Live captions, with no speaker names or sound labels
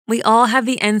We all have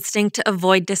the instinct to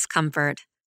avoid discomfort,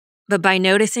 but by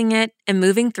noticing it and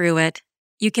moving through it,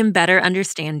 you can better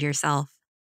understand yourself.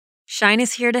 Shine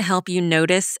is here to help you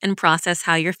notice and process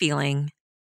how you're feeling.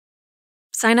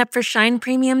 Sign up for Shine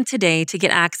Premium today to get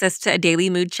access to a daily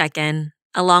mood check-in,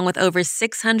 along with over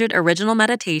 600 original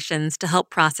meditations to help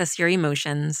process your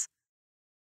emotions.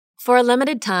 For a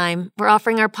limited time, we're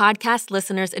offering our podcast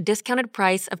listeners a discounted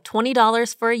price of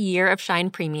 $20 for a year of Shine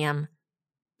Premium.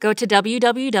 Go to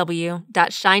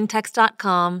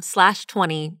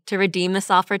www.shinetext.com/20 to redeem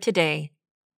this offer today.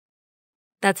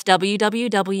 That's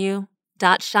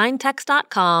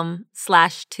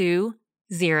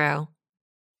www.shinetext.com/20.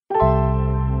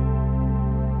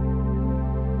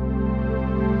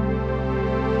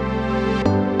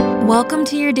 Welcome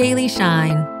to your Daily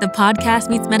Shine, the podcast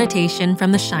meets meditation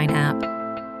from the Shine app.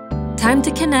 Time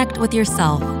to connect with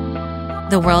yourself,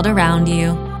 the world around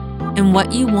you, and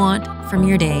what you want from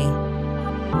your day.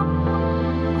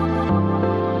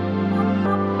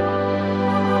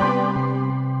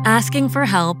 Asking for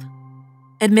help,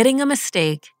 admitting a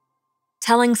mistake,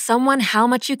 telling someone how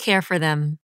much you care for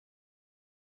them.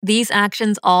 These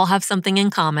actions all have something in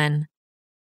common.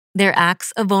 They're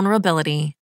acts of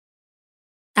vulnerability.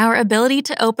 Our ability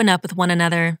to open up with one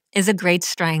another is a great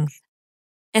strength.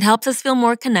 It helps us feel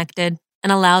more connected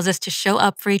and allows us to show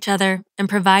up for each other and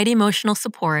provide emotional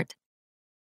support.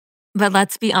 But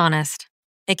let's be honest,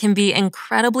 it can be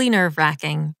incredibly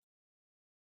nerve-wracking.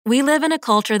 We live in a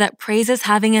culture that praises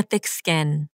having a thick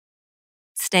skin,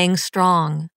 staying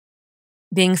strong,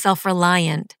 being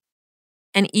self-reliant,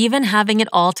 and even having it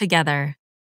all together.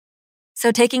 So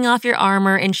taking off your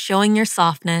armor and showing your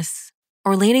softness,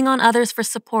 or leaning on others for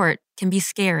support can be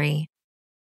scary.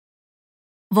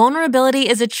 Vulnerability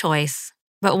is a choice,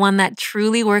 but one that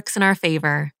truly works in our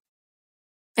favor.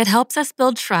 It helps us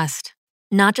build trust,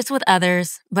 not just with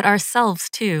others, but ourselves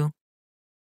too.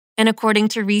 And according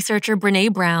to researcher Brené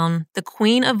Brown, the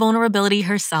queen of vulnerability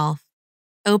herself,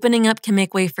 opening up can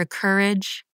make way for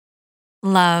courage,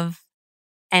 love,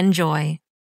 and joy.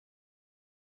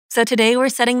 So today we're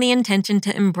setting the intention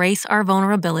to embrace our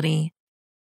vulnerability.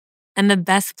 And the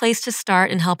best place to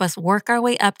start and help us work our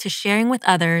way up to sharing with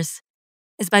others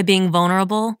is by being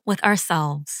vulnerable with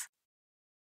ourselves.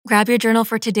 Grab your journal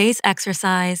for today's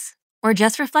exercise, or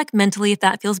just reflect mentally if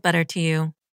that feels better to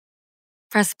you.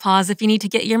 Press pause if you need to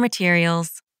get your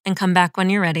materials, and come back when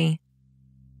you're ready.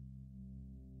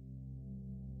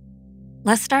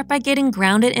 Let's start by getting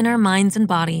grounded in our minds and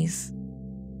bodies.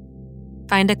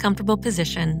 Find a comfortable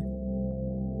position.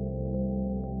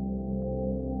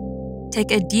 Take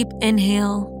a deep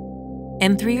inhale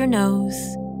in through your nose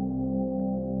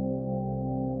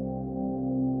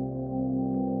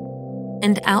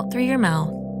and out through your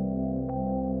mouth.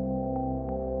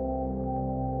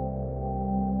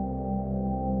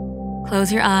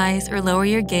 Close your eyes or lower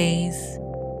your gaze.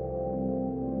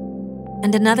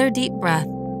 And another deep breath,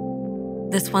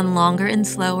 this one longer and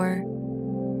slower.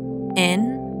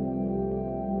 In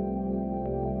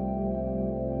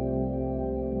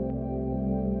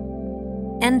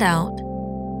and out.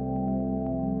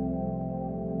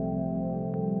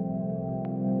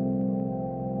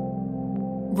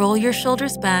 Roll your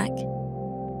shoulders back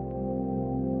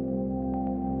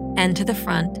and to the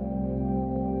front.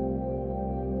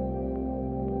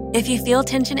 If you feel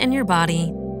tension in your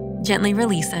body, gently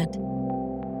release it.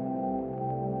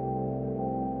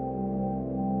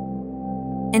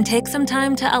 And take some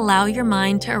time to allow your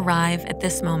mind to arrive at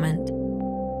this moment.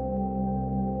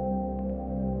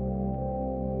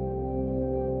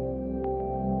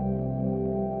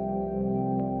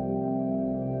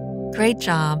 Great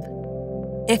job.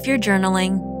 If you're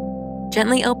journaling,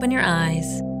 gently open your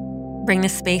eyes. Bring the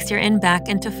space you're in back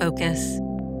into focus.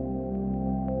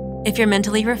 If you're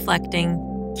mentally reflecting,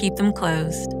 keep them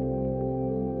closed.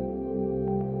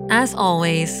 As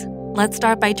always, let's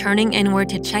start by turning inward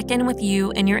to check in with you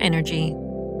and your energy.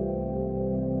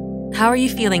 How are you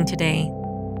feeling today?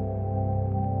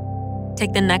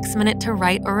 Take the next minute to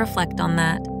write or reflect on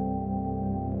that.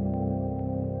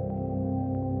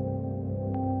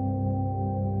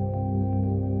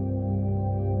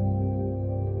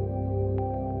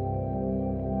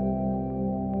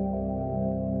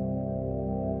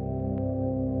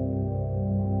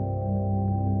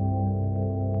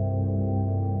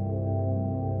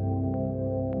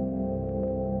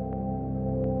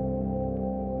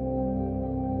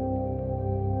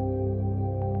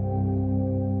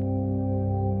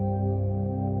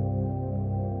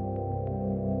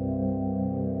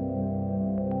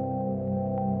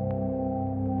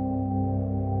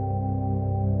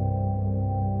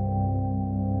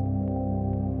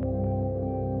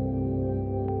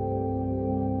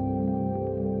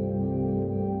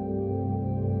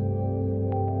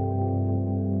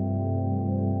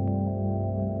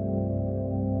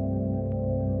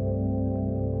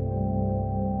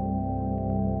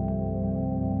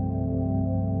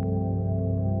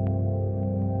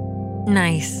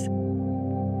 Nice.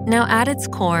 Now, at its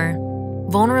core,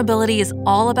 vulnerability is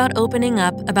all about opening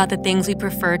up about the things we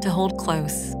prefer to hold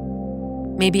close,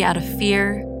 maybe out of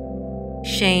fear,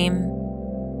 shame,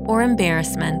 or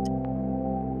embarrassment.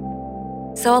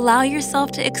 So allow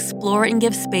yourself to explore and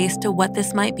give space to what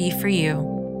this might be for you.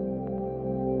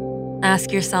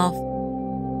 Ask yourself,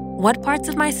 what parts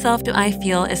of myself do I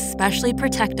feel especially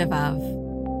protective of?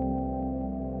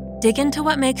 Dig into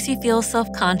what makes you feel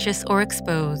self-conscious or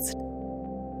exposed.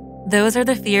 Those are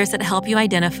the fears that help you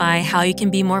identify how you can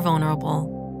be more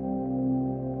vulnerable.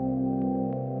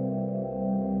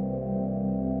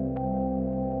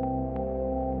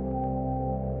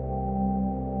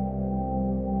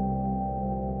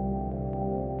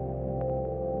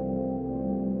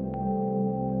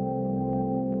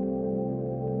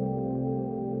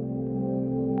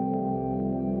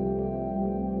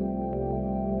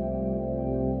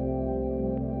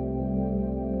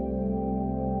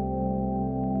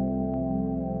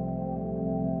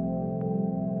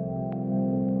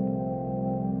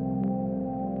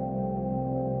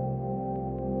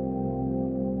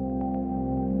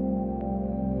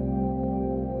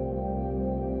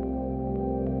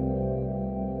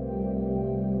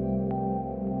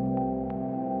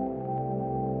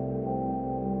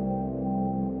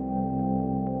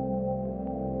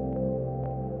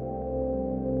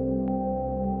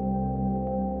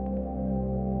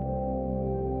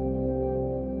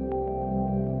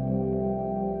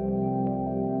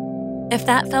 If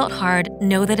that felt hard,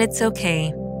 know that it's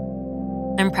okay.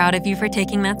 I'm proud of you for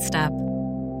taking that step.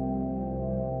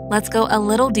 Let's go a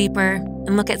little deeper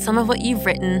and look at some of what you've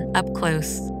written up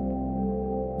close.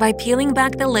 By peeling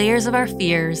back the layers of our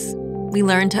fears, we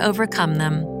learn to overcome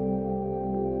them.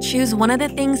 Choose one of the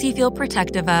things you feel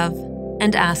protective of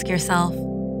and ask yourself,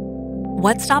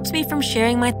 what stops me from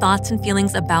sharing my thoughts and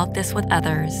feelings about this with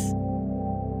others?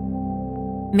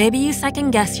 Maybe you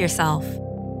second-guess yourself,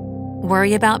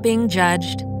 worry about being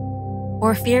judged,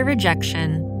 or fear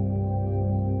rejection.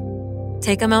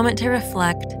 Take a moment to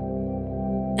reflect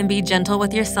and be gentle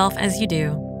with yourself as you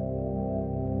do.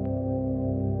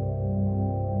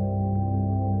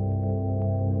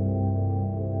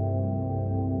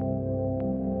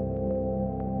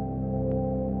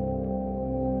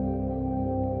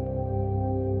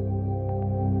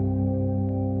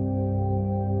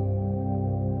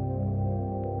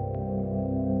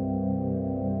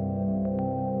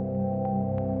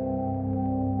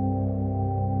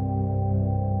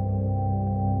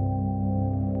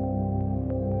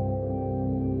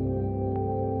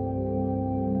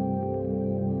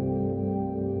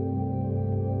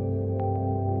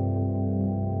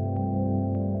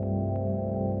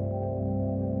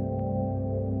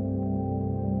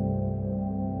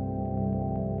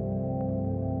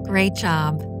 Great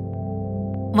job.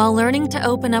 While learning to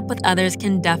open up with others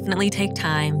can definitely take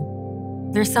time,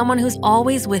 there's someone who's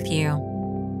always with you,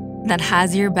 that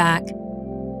has your back,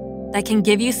 that can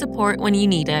give you support when you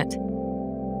need it.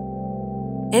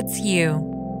 It's you.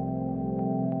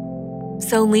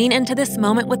 So lean into this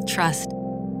moment with trust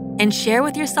and share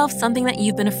with yourself something that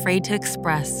you've been afraid to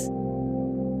express.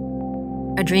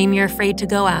 A dream you're afraid to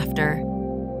go after,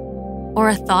 or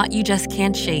a thought you just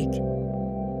can't shake.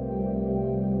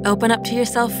 Open up to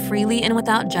yourself freely and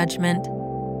without judgment.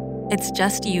 It's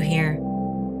just you here.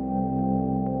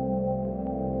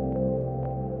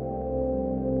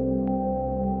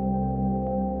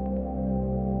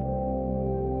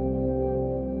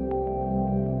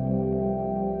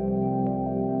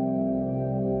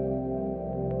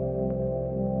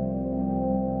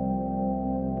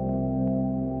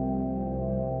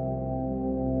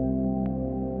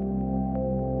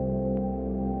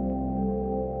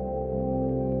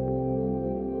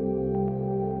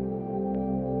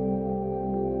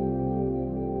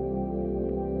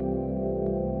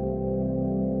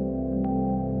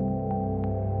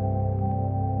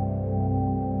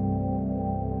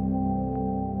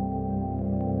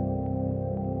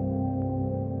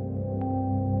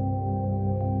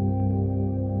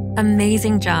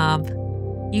 Amazing job.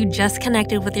 You just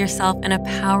connected with yourself in a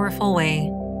powerful way.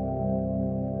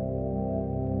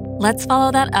 Let's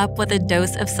follow that up with a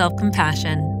dose of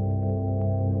self-compassion.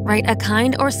 Write a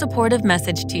kind or supportive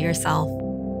message to yourself.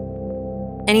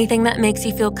 Anything that makes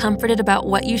you feel comforted about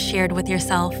what you shared with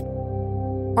yourself.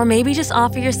 Or maybe just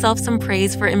offer yourself some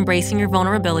praise for embracing your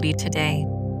vulnerability today.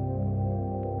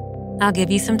 I'll give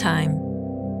you some time.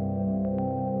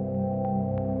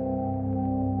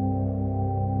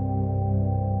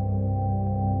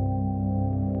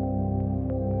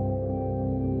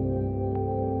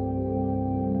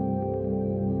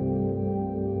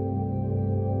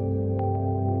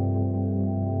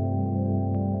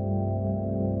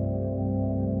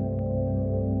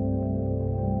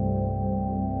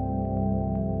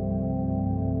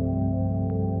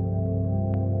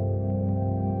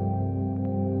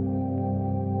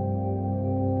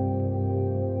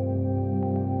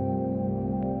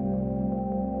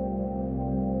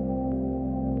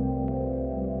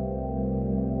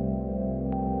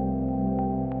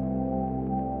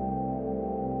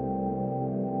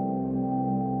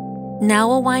 Now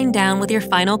we'll wind down with your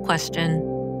final question.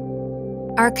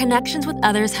 Our connections with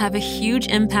others have a huge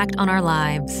impact on our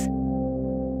lives.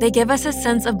 They give us a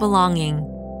sense of belonging,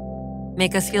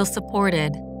 make us feel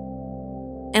supported,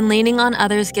 and leaning on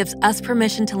others gives us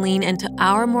permission to lean into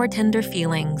our more tender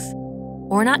feelings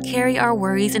or not carry our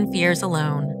worries and fears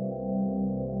alone,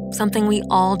 something we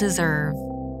all deserve.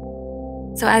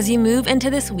 So as you move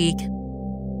into this week,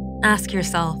 ask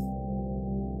yourself,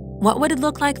 what would it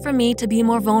look like for me to be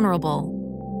more vulnerable?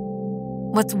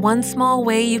 What's one small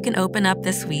way you can open up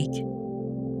this week?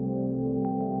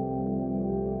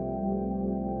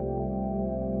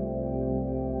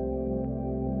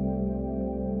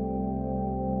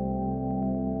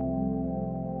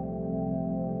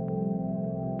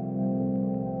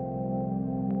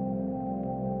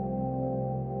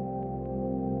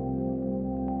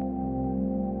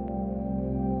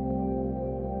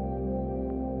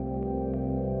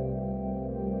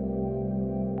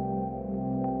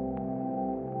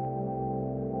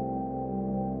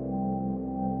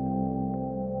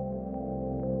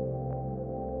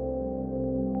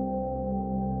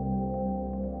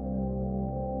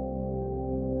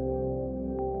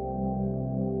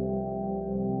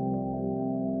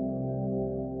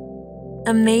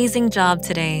 Amazing job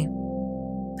today.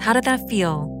 How did that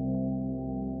feel?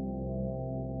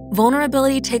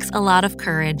 Vulnerability takes a lot of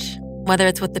courage, whether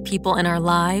it's with the people in our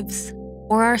lives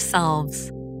or ourselves.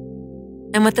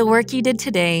 And with the work you did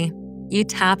today, you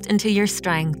tapped into your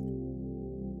strength.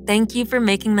 Thank you for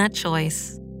making that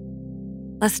choice.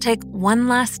 Let's take one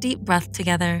last deep breath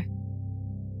together.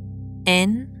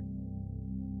 In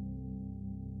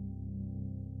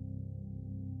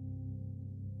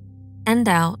and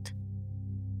out.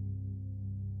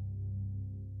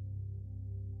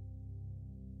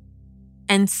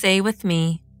 And say with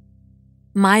me,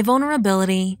 my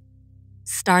vulnerability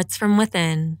starts from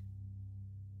within.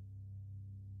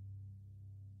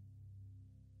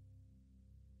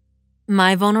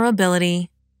 My vulnerability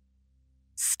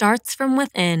starts from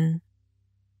within.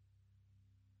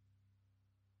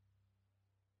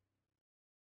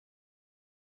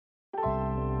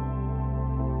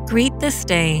 Greet this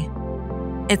day.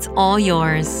 It's all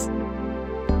yours.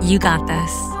 You got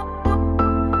this.